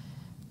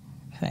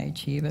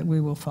page here, but we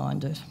will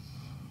find it.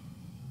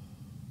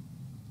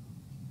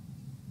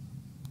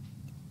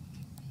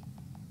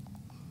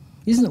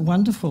 Isn't it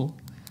wonderful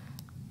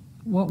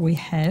what we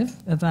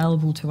have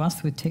available to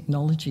us with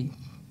technology?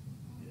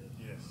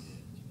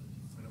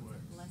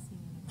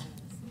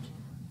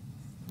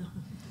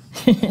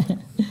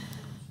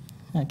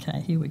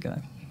 Okay, here we go.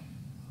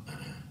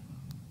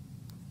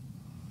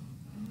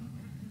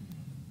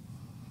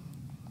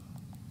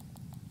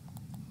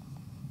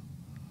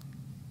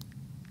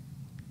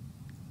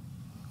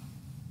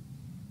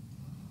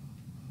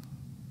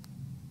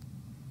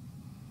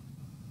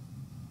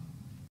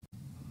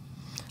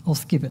 I'll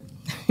skip it.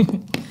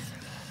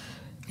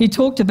 He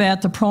talked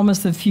about the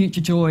promise of future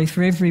joy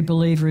for every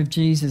believer of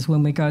Jesus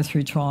when we go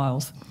through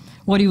trials.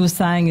 What he was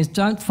saying is,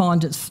 don't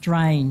find it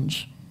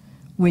strange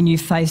when you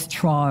face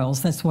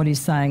trials. That's what he's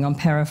saying. I'm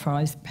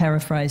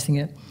paraphrasing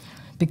it.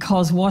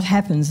 Because what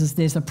happens is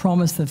there's a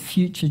promise of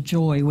future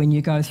joy when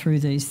you go through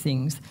these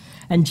things.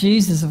 And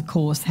Jesus, of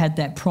course, had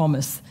that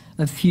promise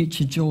of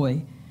future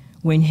joy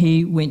when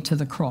he went to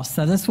the cross.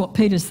 So that's what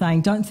Peter's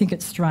saying. Don't think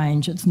it's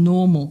strange. It's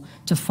normal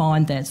to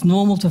find that. It's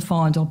normal to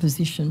find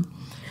opposition.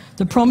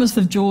 The promise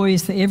of joy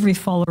is for every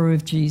follower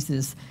of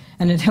Jesus,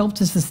 and it helped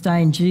to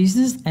sustain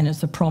Jesus, and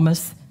it's a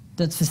promise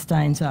that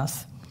sustains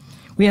us.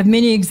 We have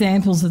many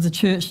examples of the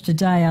church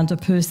today under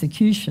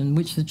persecution,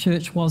 which the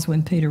church was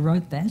when Peter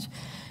wrote that,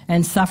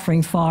 and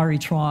suffering fiery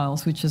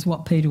trials, which is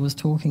what Peter was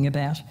talking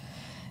about.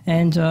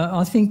 And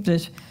I think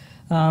that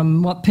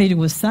what Peter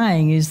was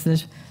saying is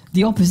that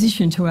the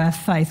opposition to our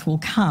faith will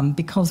come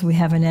because we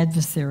have an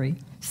adversary,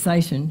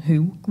 Satan,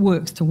 who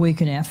works to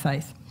weaken our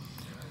faith.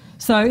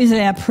 So is it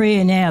our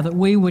prayer now that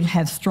we would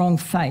have strong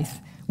faith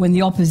when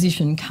the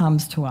opposition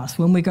comes to us,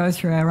 when we go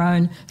through our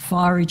own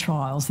fiery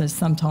trials, as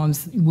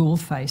sometimes we'll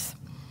face?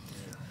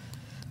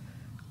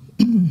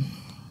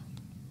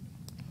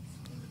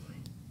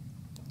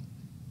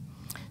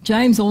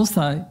 James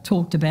also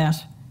talked about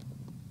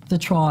the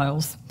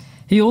trials.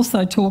 He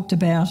also talked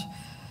about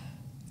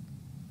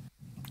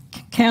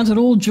count it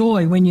all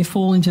joy when you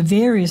fall into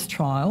various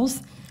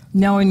trials,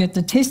 knowing that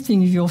the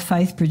testing of your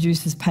faith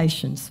produces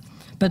patience.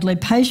 But let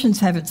patience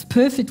have its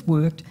perfect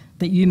work,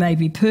 that you may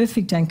be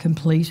perfect and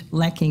complete,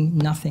 lacking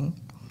nothing.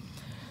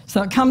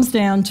 So it comes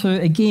down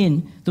to,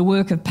 again, the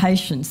work of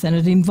patience, and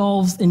it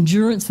involves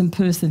endurance and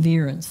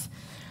perseverance.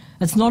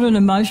 It's not an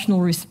emotional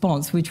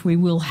response, which we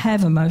will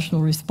have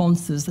emotional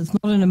responses. It's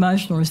not an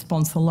emotional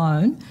response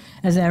alone,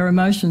 as our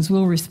emotions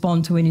will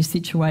respond to any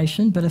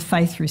situation, but a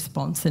faith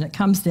response. And it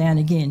comes down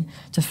again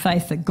to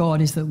faith that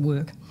God is at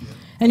work.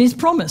 And his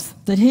promise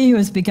that he who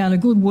has begun a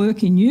good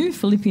work in you,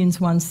 Philippians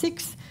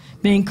 1:6,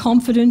 being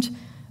confident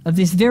of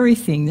this very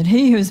thing, that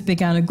he who has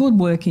begun a good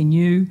work in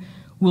you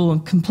will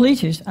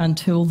complete it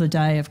until the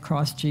day of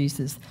Christ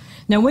Jesus.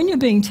 Now, when you're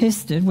being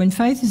tested, when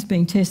faith is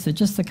being tested,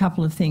 just a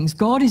couple of things.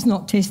 God is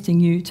not testing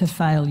you to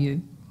fail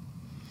you.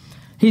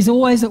 He's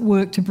always at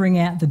work to bring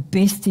out the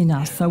best in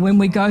us. So when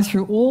we go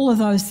through all of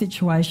those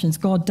situations,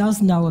 God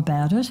does know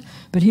about it,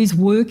 but he's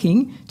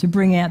working to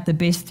bring out the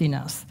best in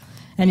us.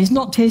 And he's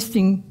not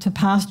testing to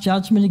pass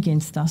judgment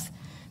against us,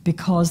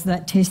 because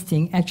that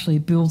testing actually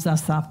builds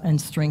us up and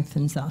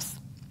strengthens us.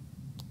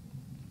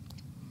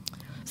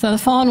 So the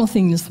final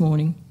thing this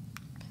morning,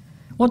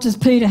 what does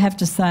Peter have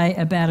to say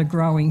about a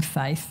growing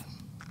faith?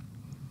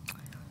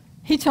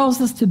 He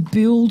tells us to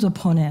build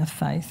upon our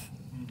faith.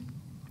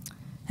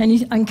 And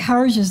he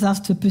encourages us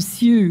to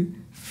pursue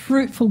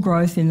fruitful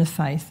growth in the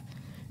faith,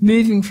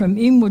 moving from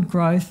inward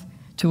growth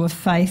to a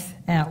faith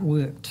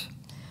outworked.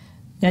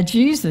 Now,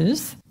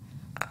 Jesus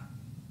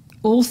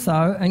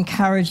also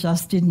encouraged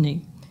us, didn't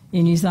he,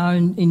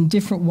 in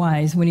different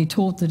ways when he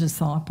taught the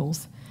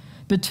disciples.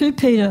 But 2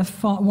 Peter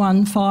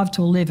 1,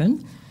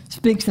 5-11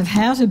 speaks of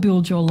how to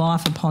build your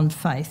life upon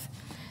faith.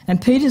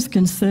 And Peter's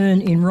concern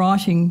in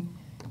writing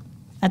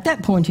at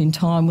that point in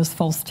time was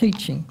false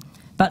teaching.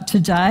 But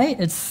today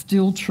it's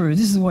still true.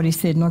 This is what he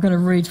said, and I'm going to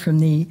read from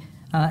the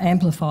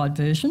Amplified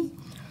Version.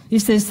 He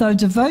says, so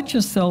devote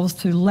yourselves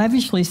to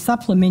lavishly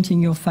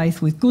supplementing your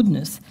faith with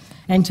goodness,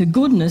 and to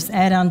goodness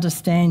add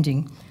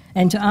understanding,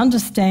 and to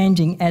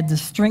understanding add the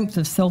strength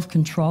of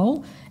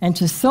self-control, and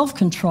to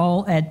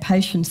self-control add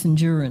patience,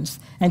 endurance,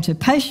 and to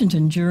patient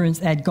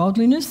endurance add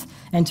godliness,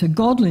 and to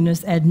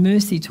godliness add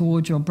mercy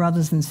towards your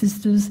brothers and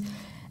sisters,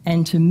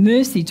 and to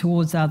mercy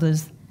towards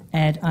others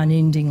add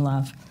unending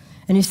love.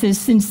 And he says,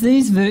 since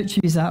these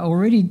virtues are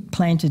already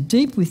planted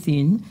deep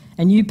within,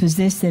 and you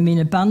possess them in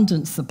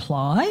abundant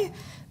supply,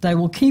 they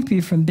will keep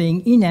you from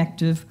being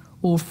inactive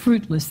or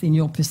fruitless in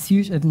your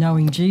pursuit of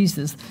knowing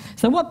Jesus.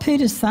 So what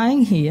Peter's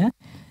saying here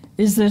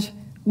is that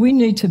we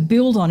need to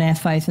build on our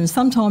faith, and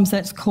sometimes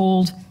that's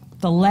called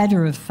the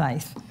ladder of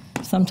faith.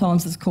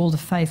 Sometimes it's called a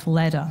faith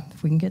ladder.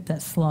 If we can get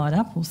that slide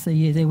up, we'll see,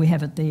 yeah, there we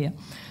have it there.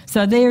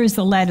 So there is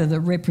the ladder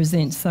that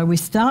represents. So we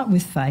start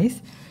with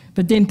faith,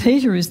 but then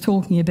Peter is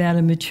talking about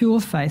a mature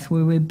faith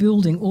where we're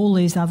building all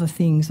these other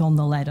things on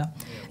the ladder.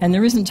 And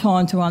there isn't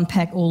time to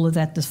unpack all of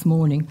that this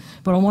morning,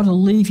 but I want to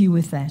leave you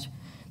with that,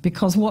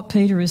 because what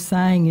Peter is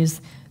saying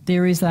is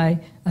there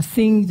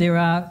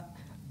are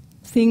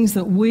things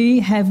that we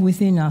have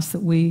within us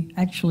that we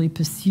actually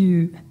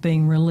pursue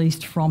being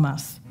released from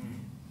us.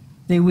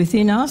 They're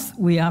within us,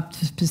 we are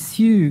to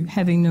pursue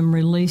having them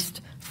released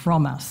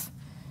from us.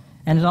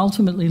 And it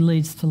ultimately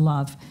leads to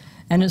love.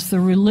 And it's the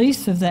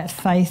release of that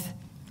faith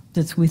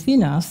that's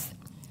within us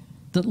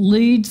that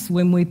leads,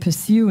 when we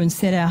pursue and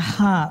set our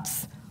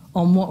hearts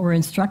on what we're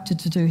instructed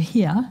to do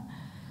here,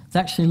 that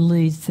actually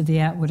leads to the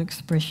outward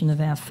expression of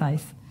our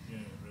faith. Yeah,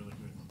 really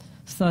good.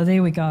 So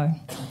there we go.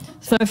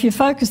 So if you're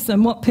focused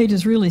on what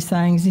Peter's really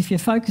saying is, if you're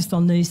focused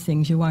on these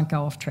things, you won't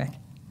go off track.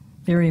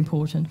 Very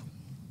important.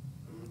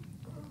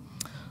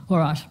 All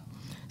right.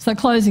 So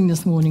closing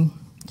this morning.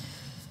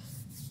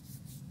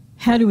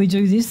 How do we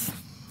do this?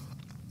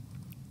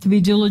 To be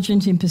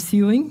diligent in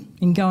pursuing,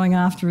 in going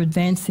after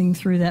advancing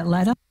through that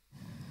ladder.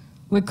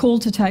 We're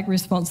called to take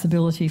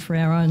responsibility for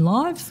our own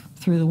lives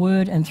through the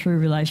Word and through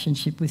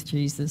relationship with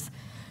Jesus.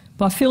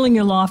 By filling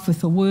your life with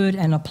the Word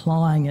and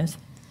applying it,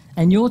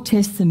 and your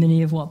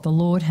testimony of what the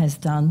Lord has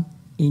done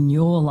in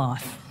your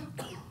life.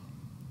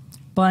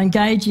 by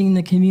engaging in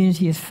the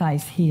community of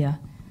faith here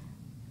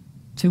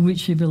to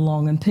which you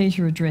belong. And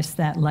Peter addressed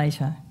that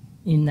later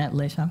in that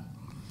letter.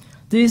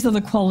 These are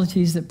the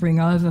qualities that bring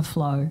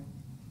overflow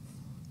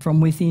from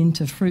within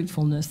to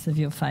fruitfulness of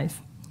your faith.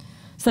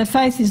 So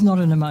faith is not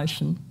an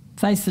emotion.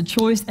 Faith is a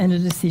choice and a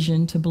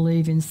decision to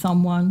believe in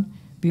someone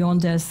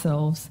beyond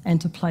ourselves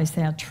and to place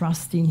our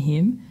trust in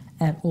him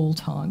at all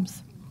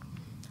times.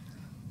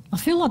 I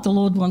feel like the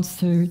Lord wants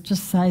to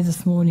just say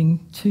this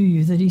morning to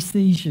you that he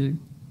sees you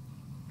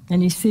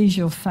and he sees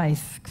your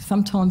faith.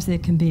 Sometimes there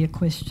can be a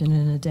question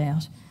and a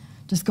doubt.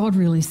 Does God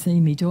really see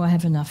me? Do I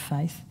have enough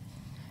faith?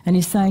 And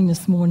he's saying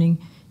this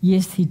morning,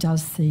 yes, he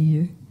does see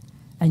you,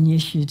 and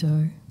yes, you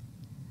do.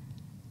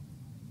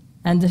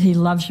 And that he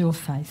loves your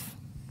faith.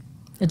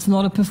 It's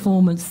not a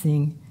performance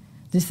thing.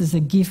 This is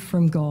a gift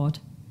from God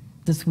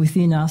that's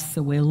within us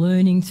that we're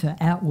learning to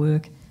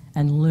outwork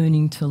and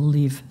learning to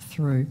live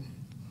through.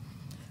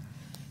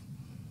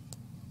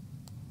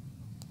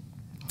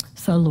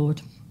 So,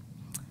 Lord,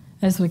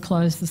 as we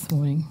close this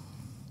morning,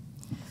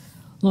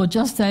 Lord,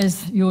 just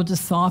as your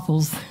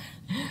disciples,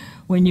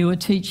 when you were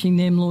teaching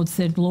them, Lord,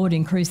 said, Lord,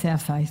 increase our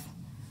faith.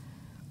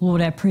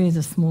 Lord, our prayer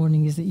this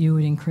morning is that you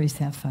would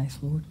increase our faith,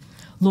 Lord.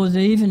 Lord,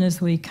 even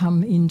as we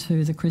come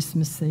into the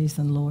Christmas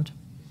season, Lord,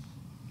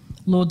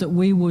 that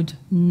we would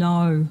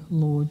know,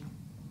 Lord,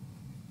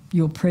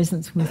 your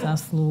presence with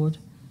us, Lord.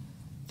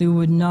 That we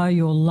would know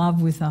your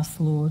love with us,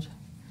 Lord.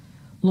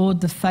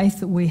 Lord, the faith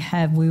that we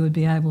have, we would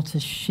be able to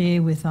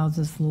share with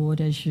others,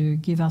 Lord, as you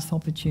give us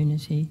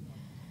opportunity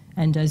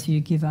and as you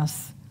give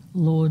us,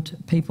 Lord,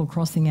 people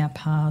crossing our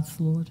paths,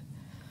 Lord.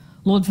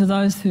 Lord, for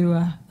those who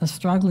are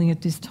struggling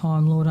at this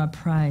time, Lord, I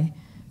pray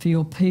for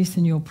your peace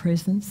and your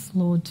presence,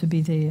 Lord, to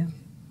be there.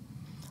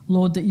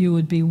 Lord, that you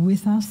would be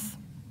with us.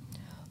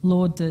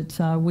 Lord,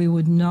 that we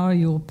would know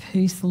your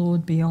peace,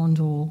 Lord, beyond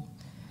all.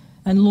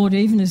 And Lord,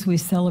 even as we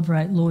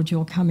celebrate, Lord,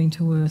 your coming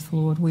to earth,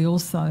 Lord, we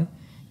also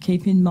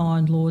keep in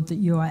mind, Lord, that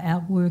you are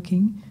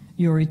outworking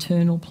your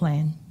eternal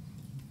plan.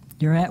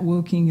 You're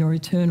outworking your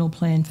eternal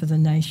plan for the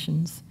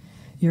nations.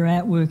 You're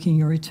outworking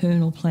your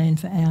eternal plan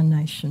for our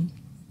nation.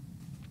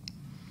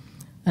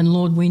 And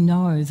Lord, we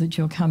know that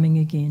you're coming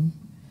again.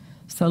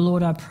 So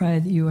Lord, I pray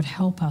that you would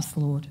help us,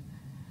 Lord,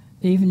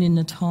 even in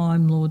the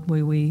time, Lord,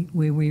 where we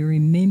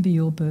remember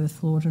your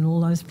birth, Lord, and all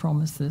those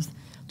promises,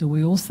 that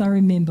we also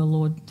remember,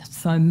 Lord,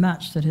 so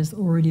much that has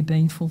already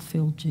been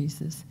fulfilled,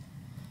 Jesus.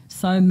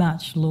 So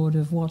much, Lord,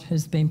 of what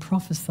has been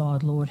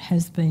prophesied, Lord,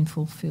 has been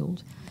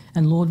fulfilled.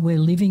 And Lord, we're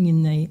living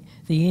in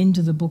the end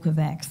of the book of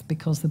Acts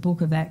because the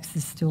book of Acts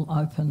is still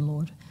open,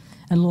 Lord.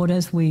 And Lord,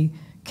 as we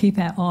keep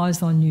our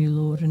eyes on you,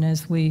 Lord, and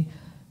as we,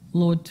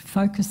 Lord,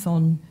 focus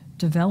on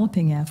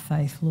developing our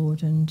faith,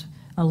 Lord, and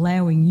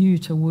allowing you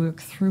to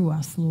work through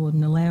us, Lord,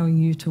 and allowing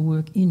you to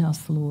work in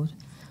us, Lord,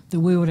 that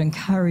we would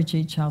encourage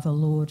each other,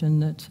 Lord,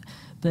 and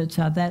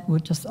that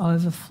would just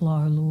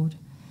overflow, Lord.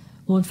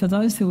 Lord, for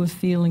those who are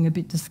feeling a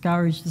bit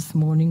discouraged this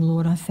morning,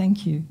 Lord, I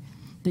thank you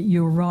that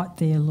you're right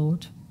there,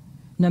 Lord.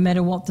 No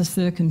matter what the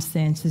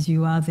circumstances,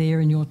 you are there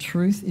and your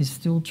truth is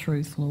still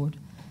truth, Lord.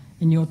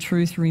 And your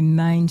truth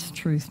remains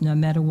truth no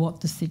matter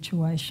what the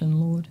situation,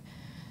 Lord.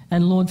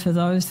 And Lord, for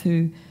those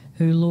who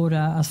Lord,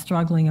 are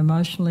struggling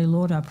emotionally,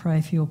 Lord, I pray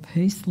for your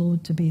peace,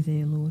 Lord, to be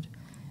there, Lord.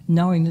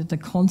 Knowing that the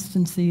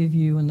constancy of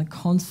you and the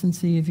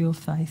constancy of your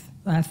faith,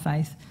 our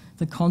faith,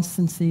 the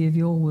constancy of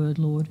your word,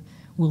 Lord,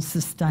 will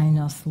sustain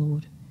us,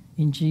 Lord.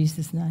 In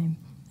Jesus' name,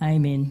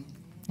 amen.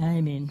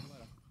 Amen.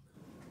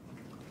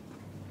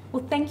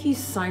 Well, thank you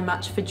so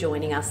much for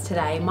joining us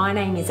today. My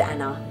name is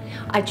Anna.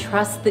 I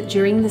trust that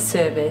during the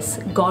service,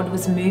 God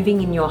was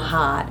moving in your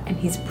heart and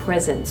his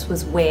presence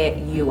was where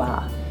you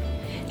are.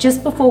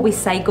 Just before we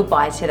say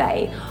goodbye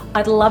today,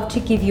 I'd love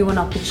to give you an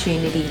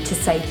opportunity to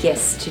say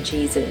yes to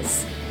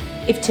Jesus.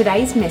 If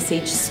today's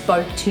message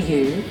spoke to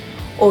you,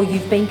 or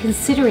you've been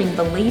considering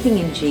believing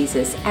in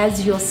Jesus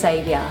as your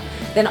Saviour,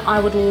 then I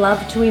would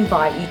love to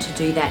invite you to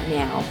do that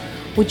now.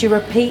 Would you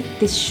repeat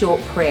this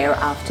short prayer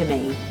after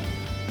me?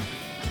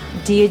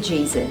 Dear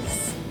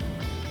Jesus,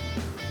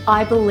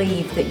 I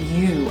believe that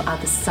you are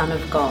the Son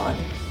of God.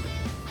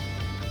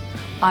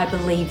 I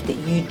believe that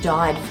you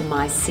died for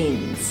my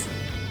sins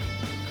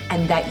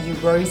and that you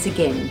rose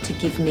again to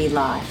give me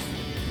life.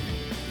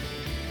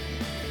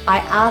 I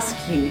ask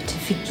you to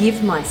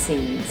forgive my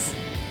sins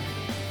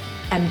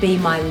and be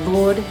my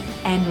Lord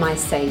and my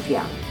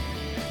Saviour.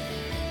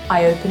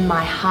 I open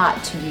my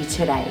heart to you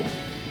today.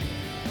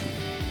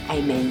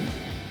 Amen.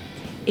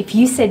 If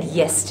you said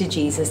yes to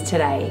Jesus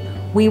today,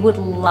 we would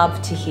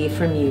love to hear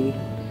from you.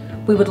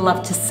 We would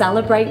love to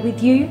celebrate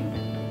with you,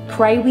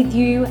 pray with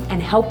you,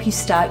 and help you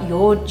start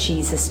your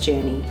Jesus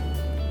journey.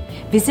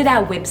 Visit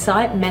our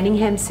website,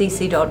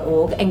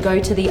 manninghamcc.org, and go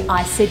to the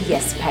I Said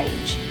Yes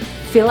page.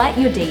 Fill out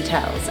your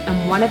details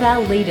and one of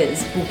our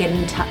leaders will get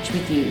in touch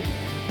with you.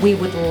 We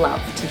would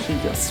love to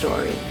hear your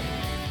story.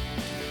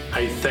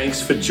 Hey,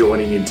 thanks for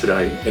joining in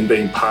today and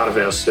being part of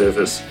our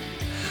service.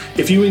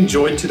 If you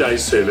enjoyed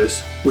today's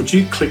service, would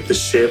you click the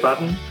share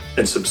button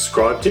and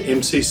subscribe to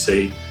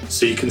MCC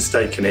so you can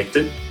stay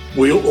connected?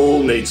 We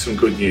all need some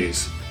good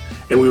news,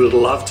 and we would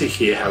love to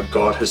hear how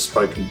God has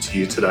spoken to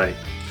you today.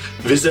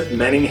 Visit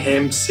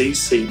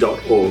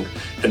manninghamcc.org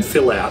and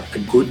fill out a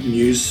good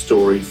news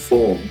story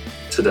form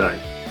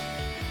today.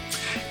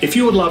 If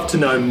you would love to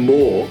know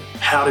more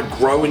how to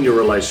grow in your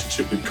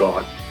relationship with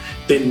God,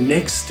 then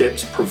Next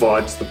Steps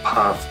provides the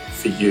path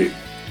for you.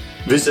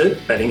 Visit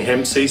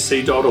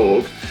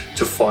manninghamcc.org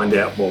to find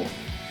out more.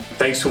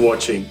 Thanks for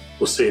watching.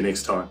 We'll see you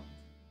next time.